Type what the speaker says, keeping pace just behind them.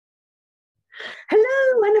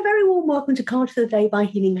Hello and a very warm welcome to Card for the Day by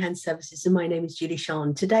Healing Hand Services, and my name is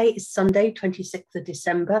Julie-Sian. Today is Sunday, 26th of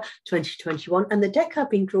December 2021, and the deck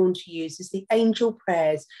I've been drawn to use is the Angel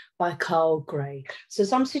Prayers by Carl Gray. So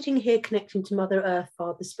as I'm sitting here connecting to Mother Earth,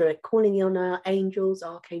 Father Spirit, calling on our angels,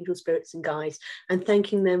 archangel spirits and guides, and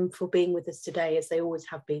thanking them for being with us today as they always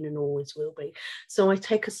have been and always will be. So I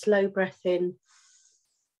take a slow breath in,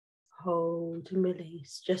 hold and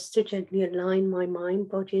release, just to gently align my mind,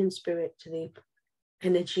 body and spirit to the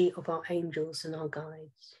energy of our angels and our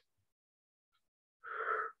guides.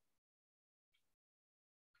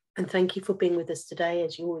 And thank you for being with us today,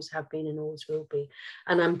 as you always have been and always will be,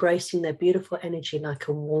 and embracing their beautiful energy like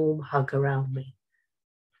a warm hug around me.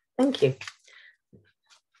 Thank you.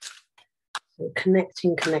 So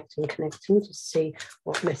connecting to see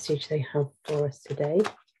what message they have for us today.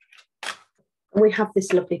 And we have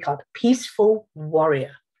this lovely card, Peaceful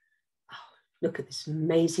Warrior. Oh, look at this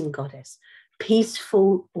amazing goddess.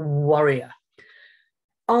 Peaceful Warrior.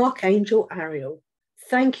 Archangel Ariel.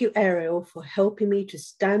 Thank you, Ariel, for helping me to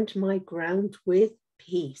stand my ground with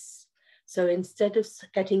peace. So instead of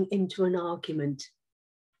getting into an argument,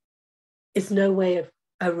 it's no way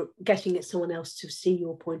of getting at someone else to see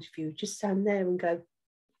your point of view. Just stand there and go,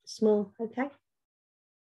 smile, okay?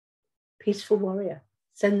 Peaceful Warrior.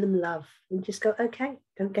 Send them love and just go, okay,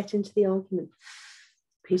 don't get into the argument.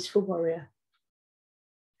 Peaceful Warrior.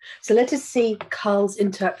 So let us see Carl's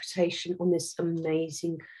interpretation on this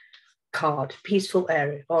amazing card, Peaceful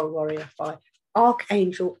Warrior by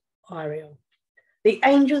Archangel Ariel. The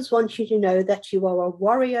angels want you to know that you are a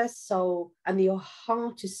warrior soul and your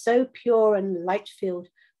heart is so pure and light-filled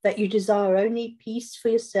that you desire only peace for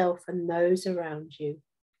yourself and those around you.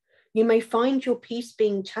 You may find your peace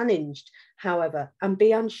being challenged, however, and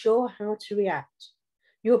be unsure how to react.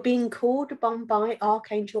 You're being called upon by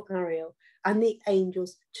Archangel Ariel and the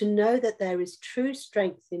angels to know that there is true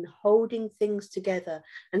strength in holding things together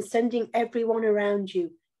and sending everyone around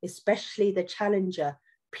you, especially the challenger,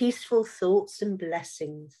 peaceful thoughts and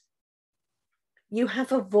blessings. You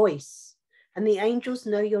have a voice, and the angels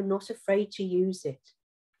know you're not afraid to use it.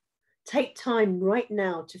 Take time right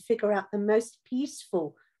now to figure out the most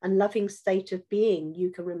peaceful and loving state of being you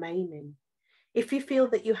can remain in. If you feel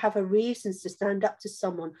that you have a reason to stand up to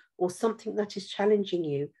someone or something that is challenging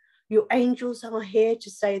you, your angels are here to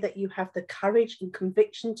say that you have the courage and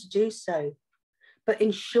conviction to do so. But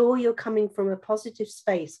ensure you're coming from a positive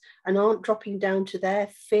space and aren't dropping down to their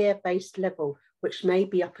fear-based level, which may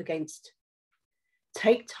be up against.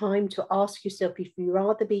 Take time to ask yourself if you'd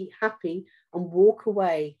rather be happy and walk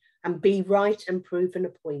away and be right and proven a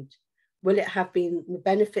point. Will it have been the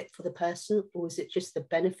benefit for the person, or is it just the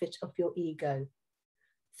benefit of your ego?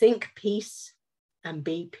 Think peace and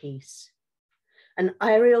be peace. And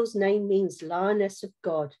Ariel's name means Lioness of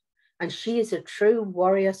God, and she is a true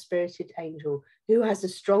warrior-spirited angel who has a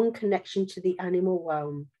strong connection to the animal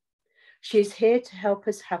realm. She is here to help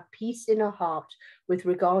us have peace in our heart with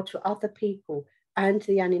regard to other people and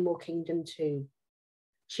the animal kingdom too.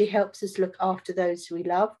 She helps us look after those we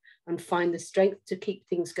love and find the strength to keep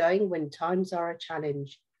things going when times are a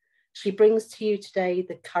challenge. She brings to you today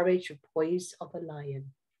the courage and poise of a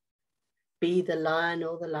lion. Be the lion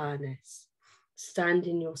or the lioness. Stand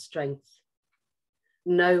in your strength.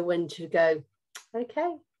 Know when to go,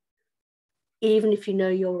 okay. Even if you know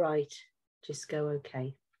you're right, just go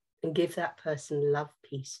okay. And give that person love,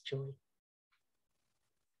 peace, joy.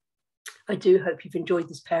 I do hope you've enjoyed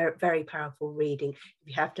this very powerful reading. If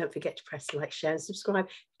you have, don't forget to press like, share and subscribe.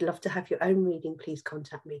 If you'd love to have your own reading, please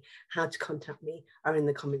contact me. How to contact me are in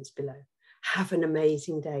the comments below. Have an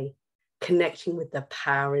amazing day, connecting with the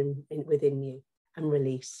power within you, and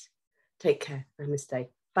release. Take care. Namaste.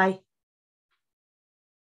 Bye.